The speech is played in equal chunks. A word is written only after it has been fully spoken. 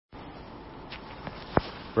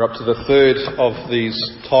We're up to the third of these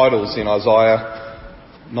titles in Isaiah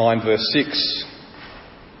 9 verse 6,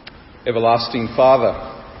 Everlasting Father.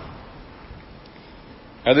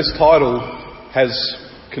 Now this title has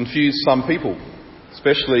confused some people,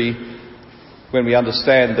 especially when we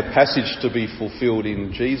understand the passage to be fulfilled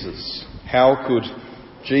in Jesus. How could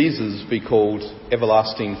Jesus be called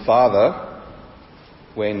Everlasting Father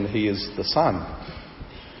when he is the Son?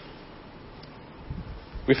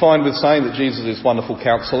 We find with saying that Jesus is Wonderful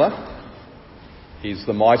Counselor, he's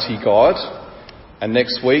the Mighty God, and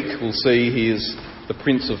next week we'll see he is the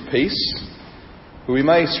Prince of Peace. But we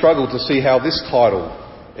may struggle to see how this title,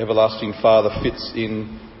 Everlasting Father, fits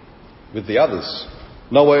in with the others.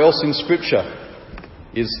 Nowhere else in Scripture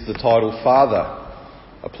is the title Father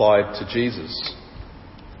applied to Jesus.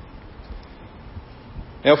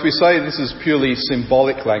 Now, if we say this is purely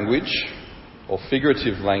symbolic language or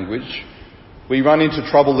figurative language, we run into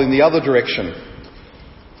trouble in the other direction,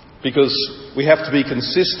 because we have to be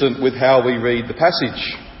consistent with how we read the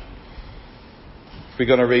passage. If we're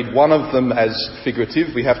going to read one of them as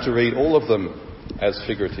figurative, we have to read all of them as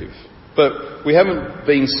figurative. But we haven't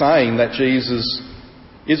been saying that Jesus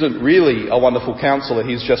isn't really a wonderful counsellor,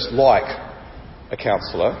 he's just like a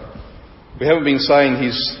counsellor. We haven't been saying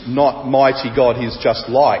he's not mighty God, he's just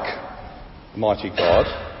like a mighty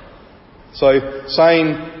God. So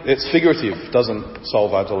saying it's figurative doesn't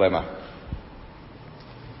solve our dilemma.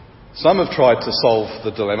 Some have tried to solve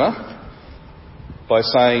the dilemma by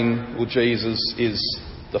saying, well, Jesus is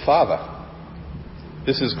the Father.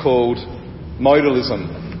 This is called modalism.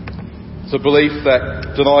 It's a belief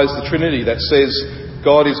that denies the Trinity, that says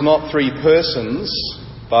God is not three persons,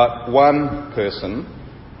 but one person,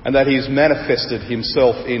 and that he's manifested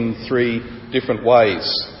himself in three different ways.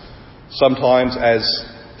 Sometimes as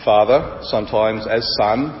Father, sometimes as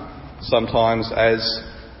Son, sometimes as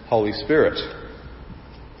Holy Spirit.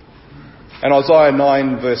 And Isaiah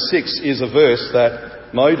 9 verse 6 is a verse that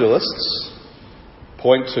modalists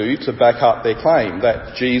point to back up their claim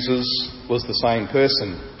that Jesus was the same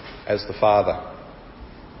person as the Father.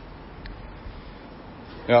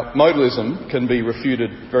 Now, modalism can be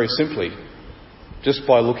refuted very simply just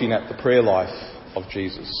by looking at the prayer life of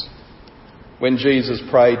Jesus. When Jesus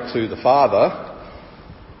prayed to the Father,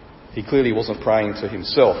 he clearly wasn't praying to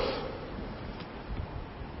himself,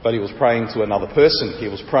 but he was praying to another person. He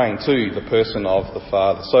was praying to the person of the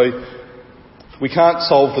Father. So we can't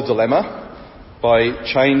solve the dilemma by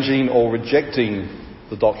changing or rejecting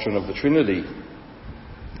the doctrine of the Trinity.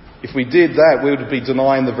 If we did that, we would be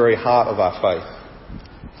denying the very heart of our faith.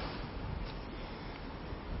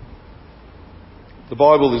 The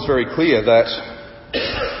Bible is very clear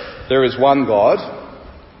that there is one God.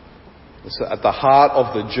 It's at the heart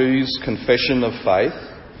of the Jews' confession of faith.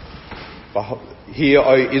 Hear,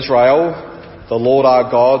 O Israel, the Lord our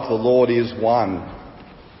God, the Lord is one.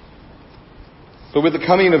 But with the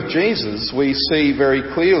coming of Jesus, we see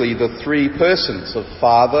very clearly the three persons of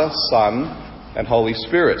Father, Son, and Holy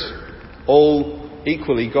Spirit, all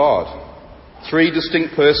equally God. Three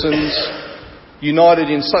distinct persons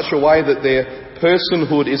united in such a way that their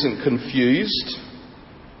personhood isn't confused,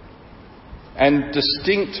 and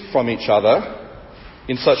distinct from each other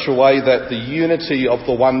in such a way that the unity of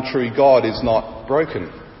the one true God is not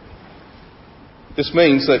broken. This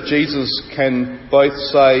means that Jesus can both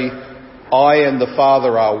say, I and the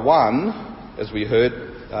Father are one, as we heard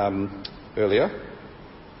earlier.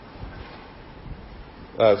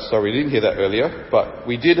 We didn't hear that earlier, but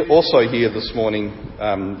we did also hear this morning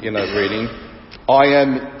in a reading, I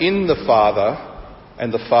am in the Father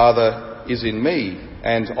and the Father is in me,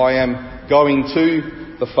 and I am going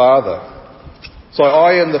to the Father. So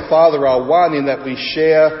I and the Father are one in that we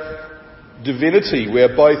share divinity. We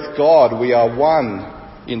are both God. We are one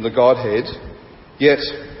in the Godhead. Yet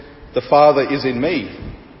the Father is in me,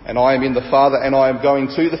 and I am in the Father, and I am going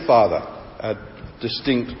to the Father.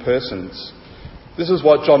 Distinct persons. This is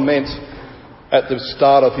what John meant at the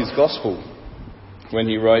start of his Gospel when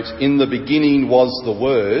he wrote, in the beginning was the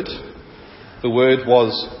Word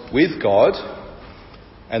was with God,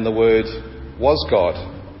 and the Word was God.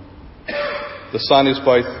 The Son is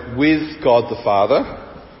both with God the Father,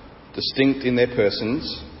 distinct in their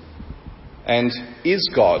persons, and is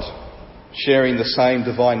God, sharing the same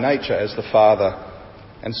divine nature as the Father,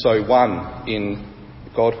 and so one in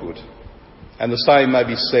Godhood. And the same may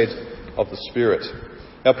be said of the Spirit.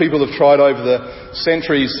 Now, people have tried over the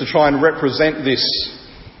centuries to try and represent this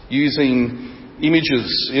using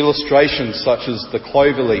images, illustrations such as the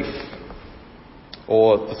clover leaf,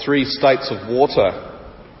 or the three states of water,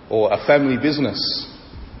 or a family business,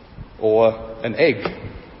 or an egg.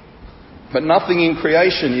 But nothing in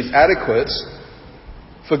creation is adequate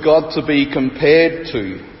for God to be compared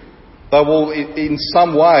to. They will, in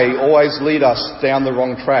some way, always lead us down the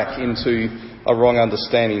wrong track into a wrong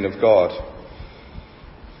understanding of God.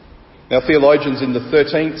 Now, theologians in the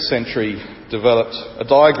 13th century developed a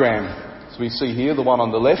diagram, as we see here, the one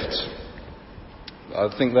on the left. I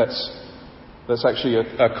think that's actually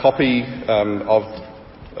a copy of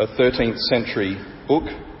a 13th century book,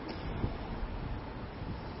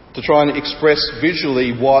 to try and express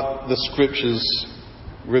visually what the Scriptures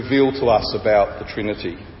reveal to us about the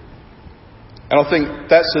Trinity. And I think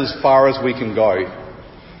that's as far as we can go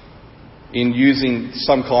in using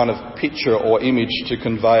some kind of picture or image to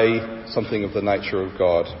convey something of the nature of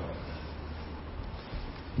God.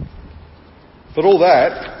 But all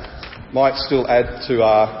that might still add to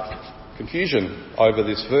our confusion over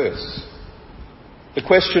this verse. The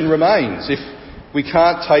question remains, if we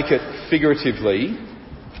can't take it figuratively,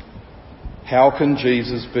 how can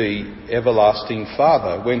Jesus be everlasting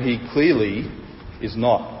Father when he clearly is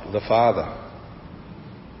not the Father?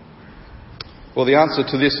 Well, the answer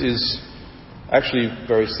to this is actually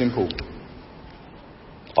very simple.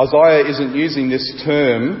 Isaiah isn't using this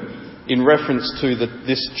term in reference to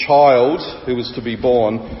this child who was to be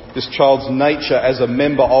born, this child's nature as a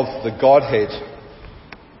member of the Godhead.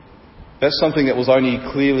 That's something that was only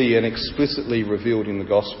clearly and explicitly revealed in the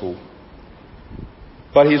Gospel.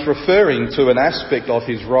 But he's referring to an aspect of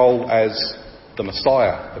his role as the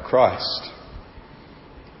Messiah, the Christ.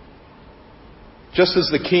 Just as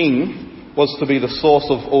the king was to be the source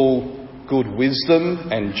of all good wisdom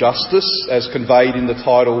and justice, as conveyed in the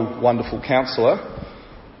title Wonderful Counselor,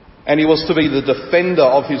 and he was to be the defender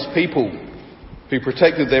of his people, who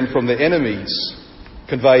protected them from their enemies,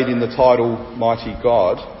 conveyed in the title Mighty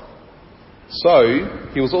God, so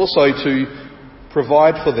he was also to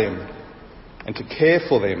provide for them and to care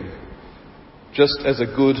for them, just as a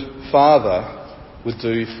good father would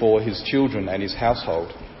do for his children and his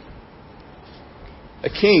household. A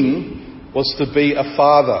king was to be a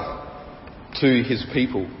father to his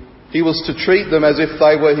people. He was to treat them as if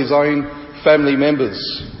they were his own family members,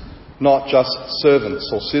 not just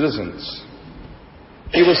servants or citizens.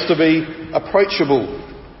 He was to be approachable.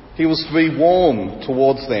 He was to be warm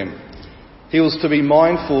towards them. He was to be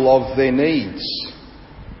mindful of their needs.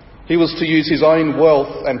 He was to use his own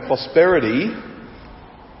wealth and prosperity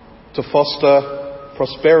to foster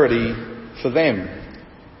prosperity for them.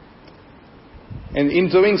 And in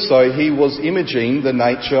doing so, he was imaging the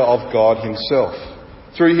nature of God himself.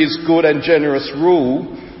 Through his good and generous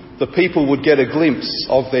rule, the people would get a glimpse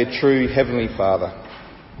of their true Heavenly Father.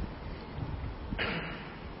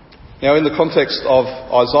 Now, in the context of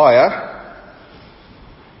Isaiah,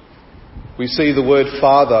 we see the word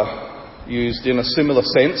Father used in a similar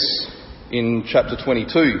sense in chapter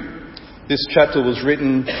 22. This chapter was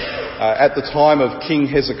written at the time of King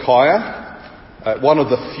Hezekiah, one of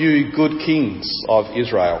the few good kings of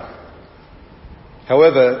Israel.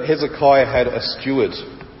 However, Hezekiah had a steward,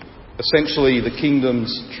 essentially the kingdom's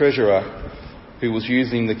treasurer, who was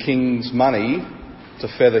using the king's money to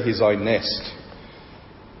feather his own nest.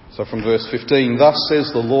 So from verse 15, "Thus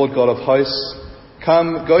says the Lord God of hosts,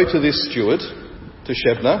 come, go to this steward, to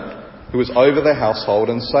Shebna, who is over the household,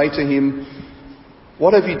 and say to him,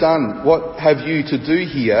 what have you done? What have you to do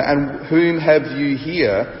here? And whom have you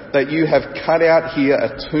here that you have cut out here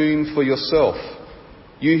a tomb for yourself?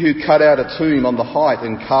 You who cut out a tomb on the height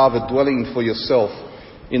and carve a dwelling for yourself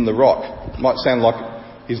in the rock." It might sound like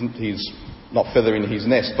he's not feathering his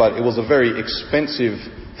nest, but it was a very expensive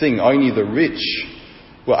thing. Only the rich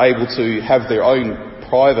were able to have their own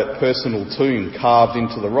private personal tomb carved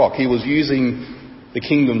into the rock. He was using the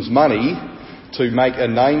kingdom's money to make a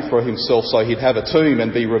name for himself so he'd have a tomb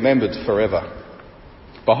and be remembered forever.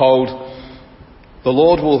 "Behold, the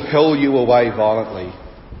Lord will hurl you away violently,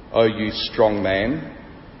 O you strong man.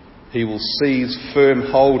 He will seize firm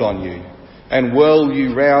hold on you and whirl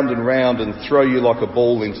you round and round and throw you like a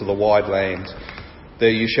ball into the wide land. There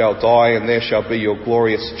you shall die, and there shall be your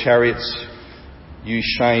glorious chariots, you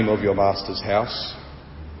shame of your master's house.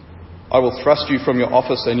 I will thrust you from your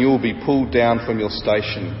office, and you will be pulled down from your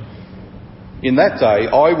station. In that day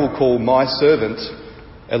I will call my servant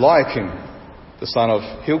Eliakim, the son of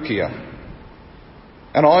Hilkiah,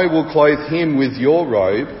 and I will clothe him with your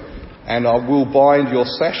robe, and I will bind your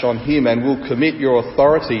sash on him, and will commit your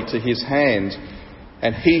authority to his hand,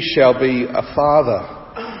 and he shall be a father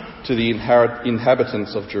to the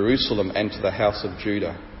inhabitants of Jerusalem and to the house of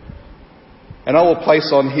Judah. And I will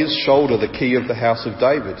place on his shoulder the key of the house of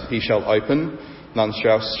David. He shall open, none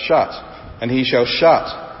shall shut, and he shall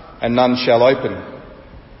shut, and none shall open.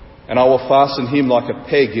 And I will fasten him like a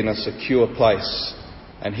peg in a secure place.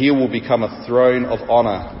 and he will become a throne of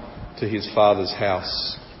honour to his father's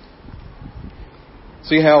house.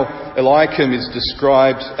 See how Eliakim is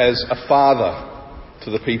described as a father to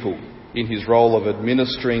the people in his role of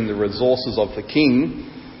administering the resources of the king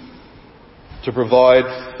to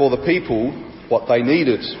provide for the people what they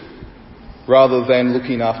needed, rather than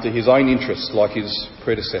looking after his own interests like his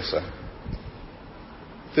predecessor.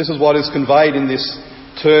 This is what is conveyed in this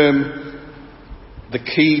term, the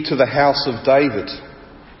key to the house of David.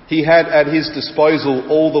 He had at his disposal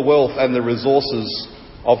all the wealth and the resources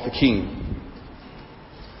of the king.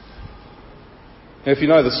 Now, if you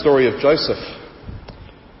know the story of Joseph,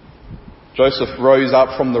 Joseph rose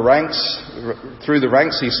up from the ranks. Through the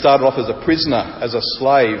ranks, he started off as a prisoner, as a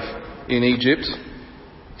slave in Egypt,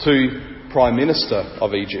 to Prime Minister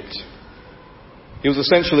of Egypt. He was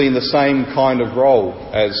essentially in the same kind of role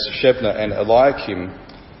as Shebna and Eliakim,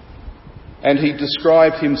 and he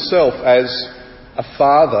described himself as a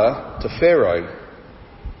father to Pharaoh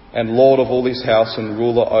and lord of all his house and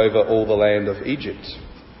ruler over all the land of Egypt.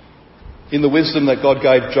 In the wisdom that God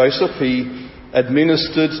gave Joseph, he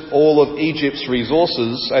administered all of Egypt's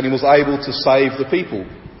resources, and he was able to save the people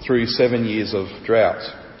through 7 years of drought.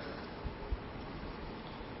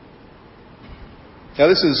 Now,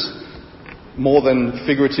 this is more than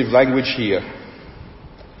figurative language here.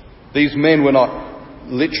 These men were not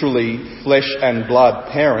literally flesh and blood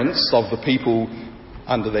parents of the people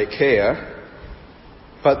under their care,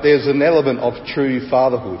 but there's an element of true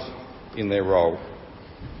fatherhood in their role.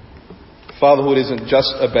 Fatherhood isn't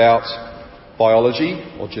just about biology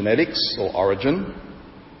or genetics or origin.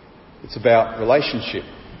 It's about relationship.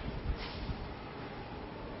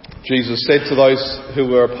 Jesus said to those who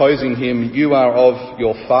were opposing him, "You are of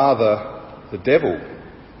your father, the devil,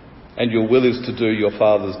 and your will is to do your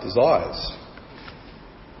father's desires."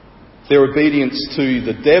 Their obedience to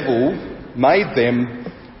the devil made them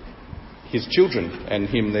his children and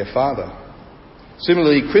him their father.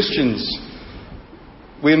 Similarly, Christians,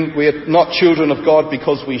 we are not children of God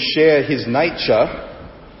because we share his nature,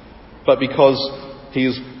 but because he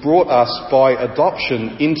has brought us by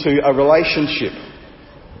adoption into a relationship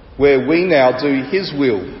where we now do his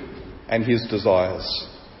will and his desires.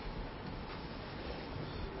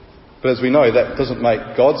 But as we know, that doesn't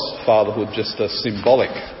make God's fatherhood just a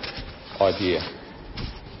symbolic idea.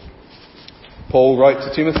 Paul wrote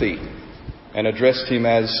to Timothy and addressed him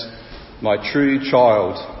as my true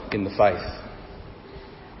child in the faith.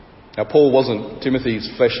 Now, Paul wasn't Timothy's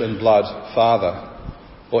flesh and blood father,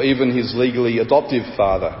 or even his legally adoptive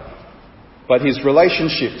father, but his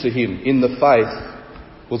relationship to him in the faith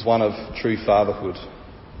was one of true fatherhood.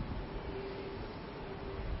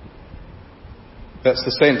 That's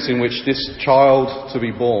the sense in which this child to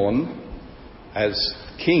be born as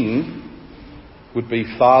king would be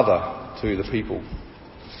father to the people.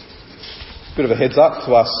 Bit of a heads up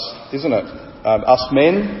to us, isn't it? Us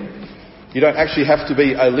men, you don't actually have to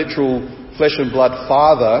be a literal flesh and blood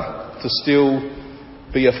father to still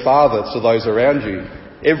be a father to those around you.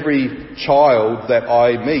 Every child that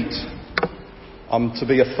I meet, I'm to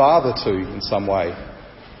be a father to in some way.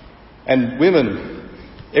 And women,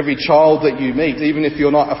 every child that you meet, even if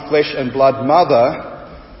you're not a flesh and blood mother,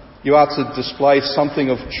 you are to display something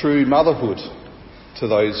of true motherhood to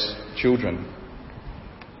those children.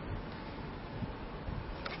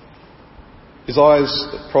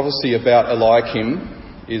 Isaiah's prophecy about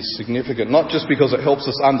Eliakim is significant, not just because it helps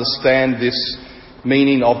us understand this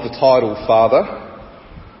meaning of the title father,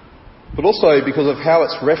 but also because of how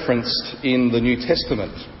it's referenced in the New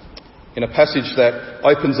Testament, in a passage that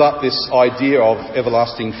opens up this idea of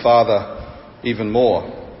everlasting Father even more.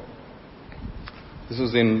 This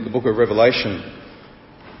is in the book of Revelation.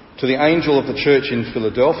 To the angel of the church in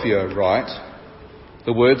Philadelphia write,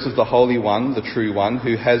 the words of the Holy One, the True One,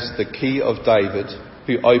 who has the key of David,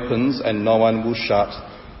 who opens and no one will shut,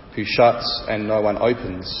 who shuts and no one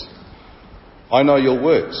opens. I know your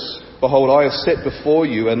works. Behold, I have set before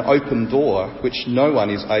you an open door which no one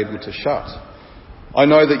is able to shut. I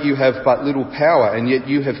know that you have but little power, and yet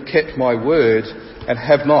you have kept my word and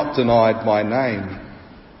have not denied my name.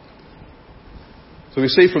 So we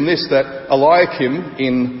see from this that Eliakim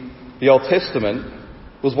in the Old Testament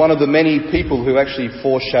was one of the many people who actually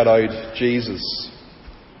foreshadowed Jesus.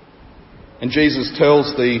 And Jesus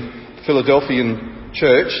tells the Philadelphian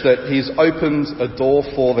church that he's opened a door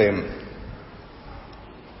for them.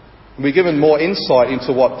 We're given more insight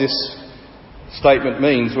into what this statement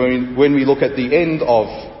means when we look at the end of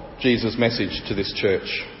Jesus' message to this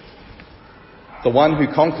church. The one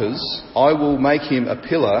who conquers, I will make him a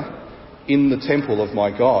pillar in the temple of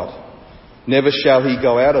my God. Never shall he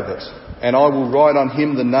go out of it. and I will write on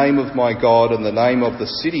him the name of my God and the name of the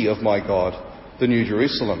city of my God, the New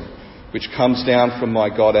Jerusalem, which comes down from my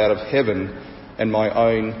God out of heaven, and my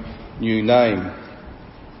own new name.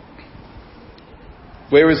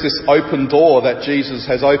 Where is this open door that Jesus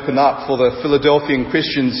has opened up for the Philadelphian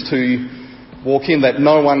Christians to walk in that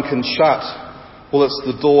no one can shut? Well, it's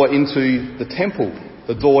the door into the temple,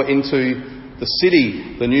 the door into the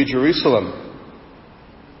city, the New Jerusalem.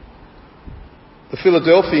 The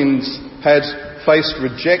Philadelphians had faced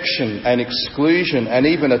rejection and exclusion and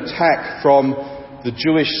even attack from the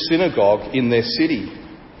Jewish synagogue in their city.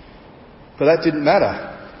 But that didn't matter,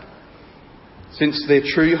 since their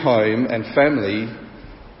true home and family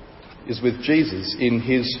is with Jesus in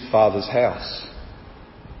his Father's house.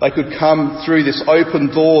 They could come through this open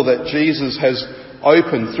door that Jesus has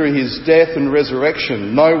opened through his death and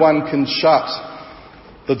resurrection. No one can shut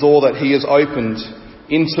the door that he has opened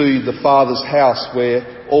into the Father's house,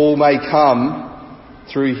 where all may come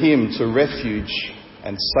through him to refuge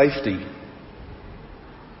and safety.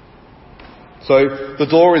 So the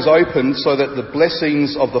door is opened so that the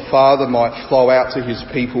blessings of the Father might flow out to his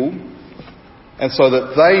people, and so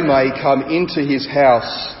that they may come into his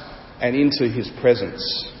house and into his presence.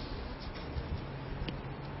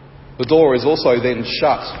 The door is also then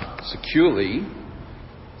shut securely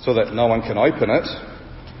so that no one can open it.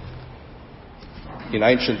 In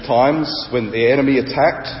ancient times, when the enemy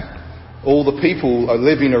attacked, all the people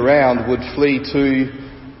living around would flee to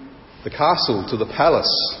the castle, to the palace.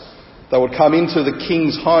 They would come into the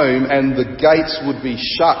king's home, and the gates would be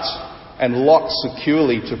shut and locked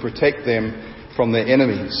securely to protect them from their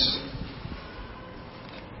enemies.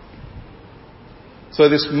 So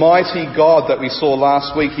this mighty God that we saw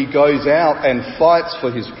last week, he goes out and fights for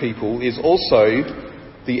his people, is also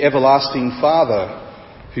the everlasting Father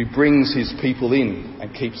who brings his people in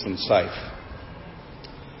and keeps them safe.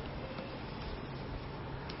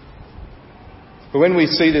 But when we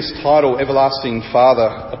see this title, Everlasting Father,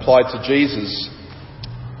 applied to Jesus,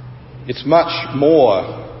 it's much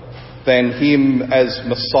more than him as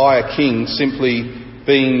Messiah King simply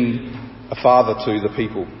being a father to the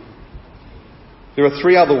people. There are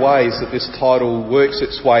three other ways that this title works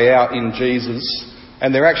its way out in Jesus,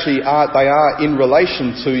 and they are in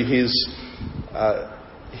relation to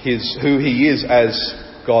who he is as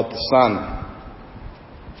God the Son.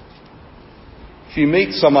 If you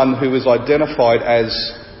meet someone who is identified as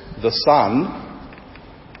the Son,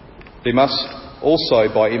 there must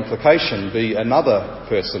also, by implication, be another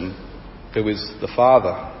person who is the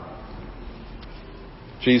Father.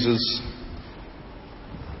 Jesus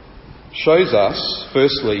shows us,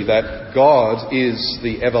 firstly, that God is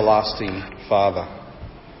the everlasting Father.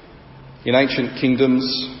 In ancient kingdoms,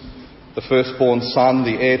 the firstborn son,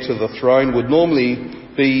 the heir to the throne, would normally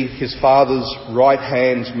be his father's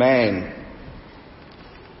right-hand man.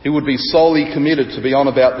 He would be solely committed to be on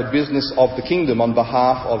about the business of the kingdom on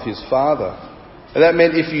behalf of his father. And that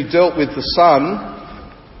meant if you dealt with the son,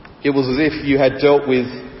 it was as if you had dealt with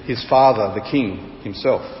his father, the king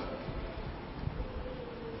himself.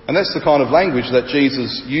 And that's the kind of language that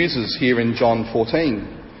Jesus uses here in John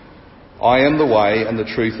 14. I am the way and the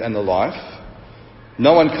truth and the life.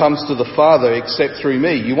 No one comes to the Father except through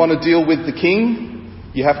me. You want to deal with the king?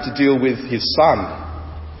 You have to deal with his son.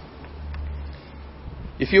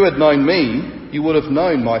 If you had known me, you would have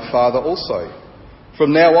known my Father also.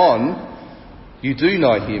 From now on, you do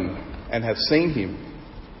know him and have seen him.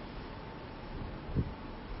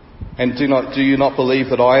 And do you not believe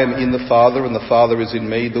that I am in the Father and the Father is in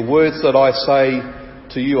me? The words that I say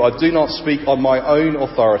to you, I do not speak on my own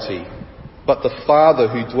authority, but the Father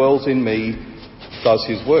who dwells in me does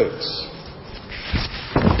his works.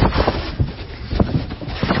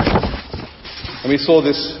 And we saw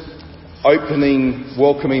this opening,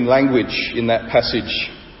 welcoming language in that passage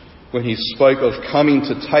when he spoke of coming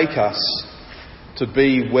to take us to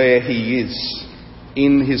be where he is,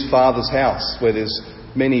 in his Father's house, where there's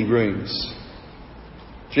many rooms.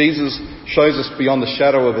 Jesus shows us beyond the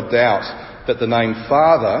shadow of a doubt that the name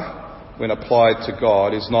Father, when applied to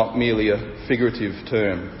God, is not merely a figurative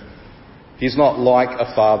term. He's not like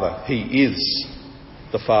a father. He is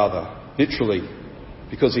the Father, literally,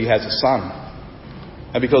 because he has a son.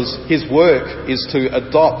 And because his work is to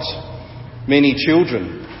adopt many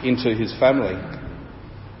children into his family.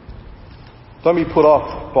 Don't be put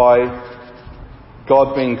off by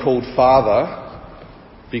God being called Father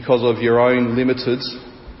because of your own limited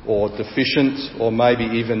or deficient or maybe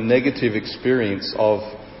even negative experience of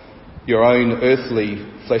your own earthly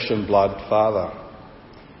flesh and blood father.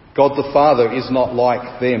 God the Father is not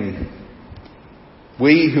like them.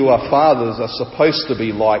 We who are fathers are supposed to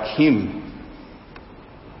be like him.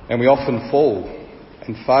 And we often fall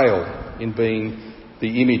and fail in being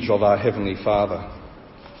the image of our Heavenly Father.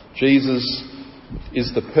 Jesus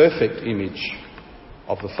is the perfect image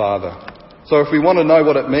of the Father. So if we want to know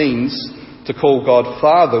what it means to call God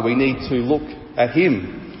Father, we need to look at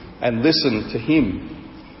Him and listen to Him.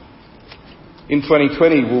 In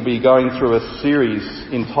 2020, we'll be going through a series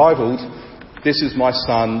entitled, "This is my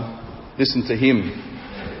Son, listen to Him."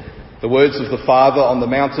 The words of the Father on the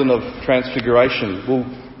Mountain of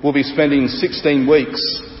Transfiguration. We'll be spending 16 weeks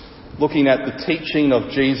looking at the teaching of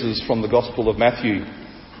Jesus from the Gospel of Matthew.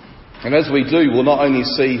 And as we do, we'll not only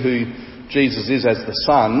see who Jesus is as the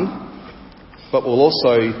Son, but we'll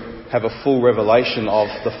also have a full revelation of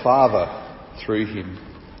the Father through Him.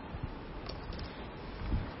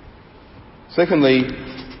 Secondly,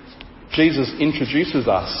 Jesus introduces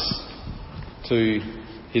us to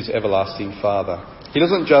His everlasting Father. He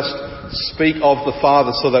doesn't just speak of the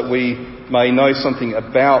Father so that we may know something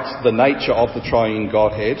about the nature of the triune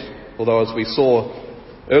Godhead, although as we saw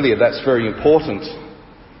earlier, that's very important.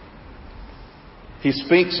 He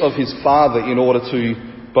speaks of His Father in order to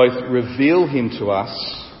both reveal Him to us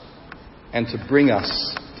and to bring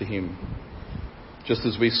us to Him. Just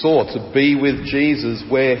as we saw, to be with Jesus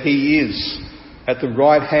where He is, at the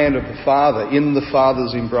right hand of the Father, in the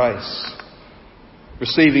Father's embrace,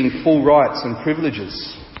 receiving full rights and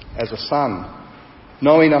privileges as a son,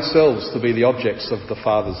 knowing ourselves to be the objects of the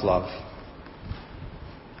Father's love.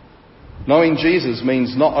 Knowing Jesus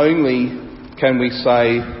means not only can we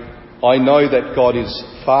say, "I know that God is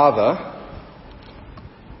Father,"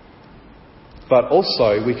 but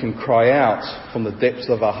also we can cry out from the depths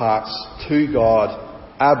of our hearts to God,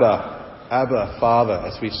 "Abba, Abba, Father,"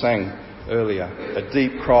 as we sang earlier. A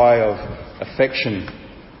deep cry of affection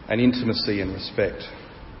and intimacy and respect.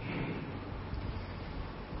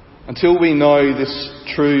 Until we know this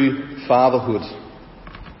true fatherhood,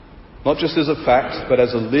 not just as a fact, but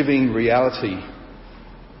as a living reality,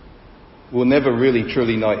 we'll never really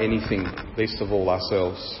truly know anything, least of all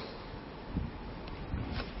ourselves.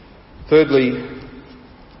 Thirdly,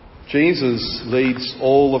 Jesus leads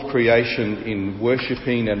all of creation in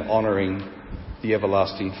worshipping and honouring the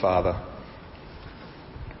everlasting Father.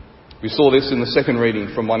 We saw this in the second reading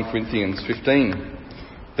from 1 Corinthians 15.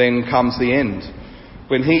 Then comes the end,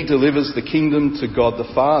 when He delivers the kingdom to God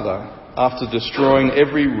the Father after destroying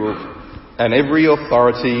every rule and every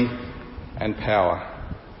authority and power.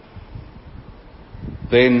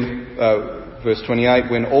 Then, verse 28,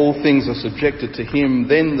 when all things are subjected to Him,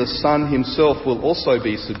 then the Son Himself will also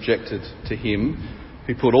be subjected to Him,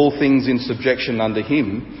 who put all things in subjection under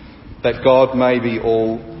Him, that God may be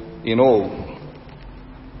all in all.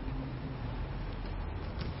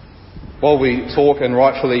 While we talk, and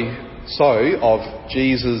rightfully so, of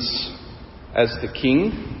Jesus as the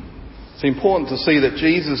King, it's important to see that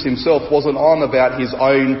Jesus Himself wasn't on about His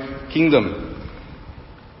own kingdom,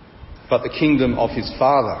 but the kingdom of His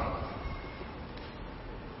Father.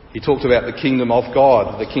 He talked about the kingdom of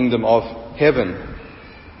God, the kingdom of heaven.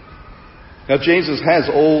 Now Jesus has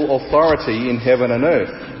all authority in heaven and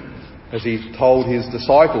earth, as He told His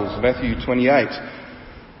disciples, Matthew 28.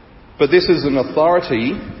 But this is an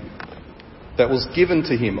authority that was given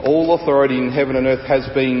to Him. All authority in heaven and earth has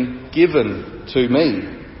been given to me.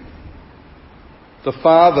 The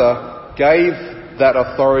Father gave that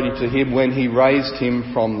authority to Him when He raised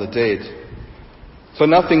Him from the dead. So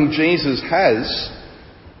nothing Jesus has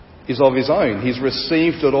is of His own. He's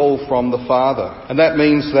received it all from the Father. And that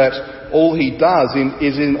means that all He does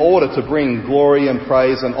is in order to bring glory and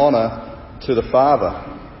praise and honour to the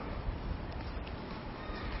Father.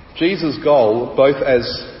 Jesus' goal, both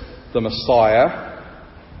as the Messiah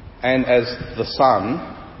and as the Son,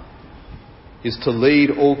 is to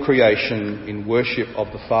lead all creation in worship of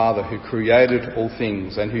the Father who created all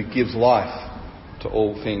things and who gives life to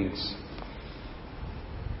all things.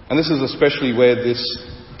 And this is especially where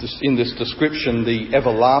in this description the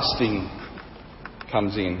everlasting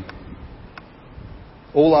comes in.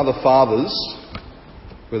 All other fathers,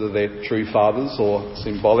 whether they're true fathers or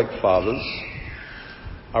symbolic fathers,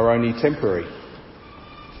 are only temporary.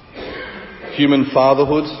 Human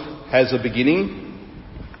fatherhood has a beginning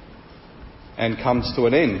and comes to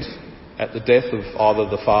an end at the death of either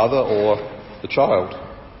the father or the child.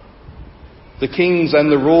 The kings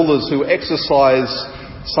and the rulers who exercise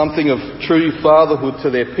something of true fatherhood to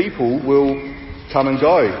their people will come and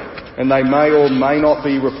go, and they may or may not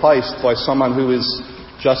be replaced by someone who is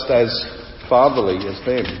just as fatherly as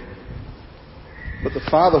them. But the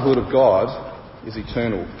fatherhood of God is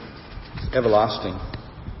eternal, it's everlasting.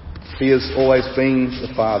 He has always been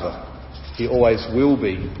the Father. He always will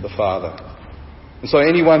be the Father. And so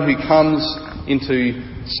anyone who comes into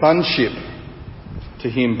sonship to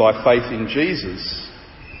him by faith in Jesus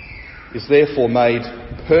is therefore made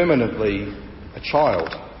permanently a child.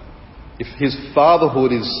 If his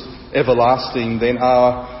fatherhood is everlasting, then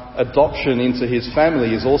our adoption into his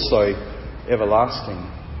family is also everlasting.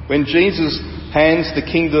 When Jesus hands the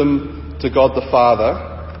kingdom to God the Father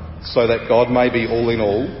so that God may be all in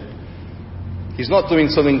all, he's not doing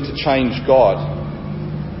something to change God,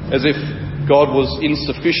 as if God was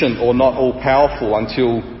insufficient or not all-powerful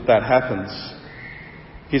until that happens.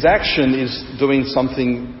 His action is doing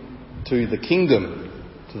something to the kingdom,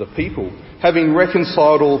 to the people, having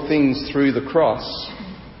reconciled all things through the cross,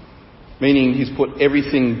 meaning he's put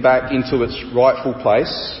everything back into its rightful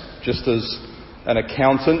place, just as an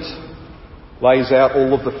accountant lays out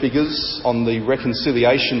all of the figures on the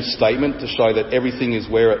reconciliation statement to show that everything is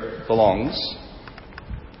where it belongs.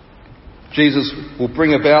 Jesus will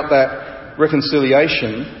bring about that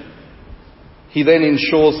reconciliation. He then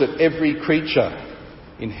ensures that every creature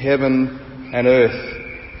in heaven and earth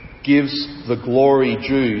gives the glory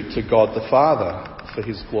due to God the Father for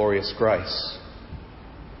his glorious grace.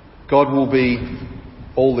 God will be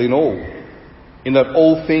all in all, in that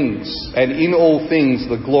all things, and in all things,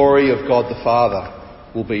 the glory of God the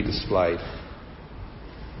Father will be displayed.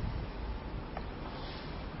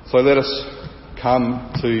 So let us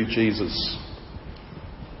come to Jesus.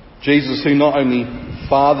 Jesus, who not only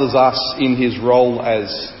fathers us in his role as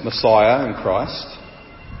Messiah and Christ,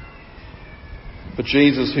 but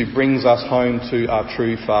Jesus who brings us home to our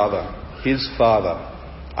true Father, his Father,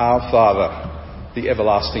 our Father, the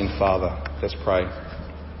everlasting Father. Let's pray.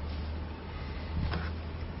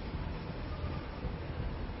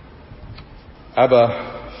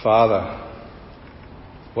 Abba, Father,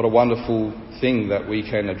 what a wonderful thing that we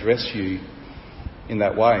can address you in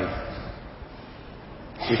that way.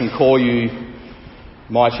 We can call you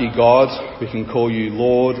Mighty God, we can call you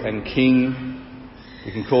Lord and King,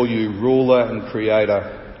 we can call you Ruler and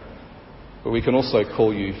Creator, but we can also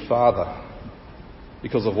call you Father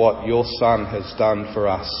because of what your Son has done for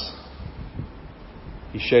us.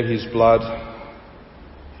 He shed his blood,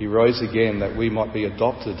 he rose again that we might be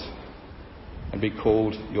adopted and be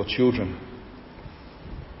called your children.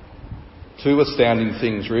 Two astounding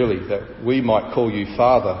things really, that we might call you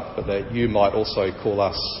Father, but that you might also call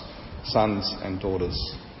us sons and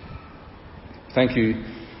daughters. Thank you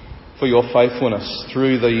for your faithfulness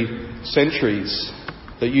through the centuries,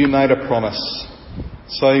 that you made a promise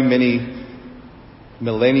so many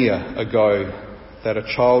millennia ago that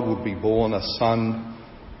a child would be born, a son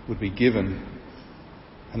would be given,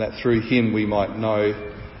 and that through him we might know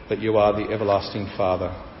that you are the everlasting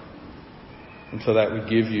Father. And for that we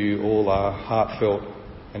give you all our heartfelt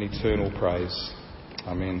and eternal praise.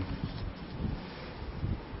 Amen.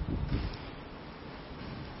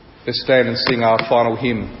 Let's stand and sing our final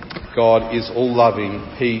hymn, God is all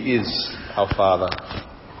loving, he is our Father.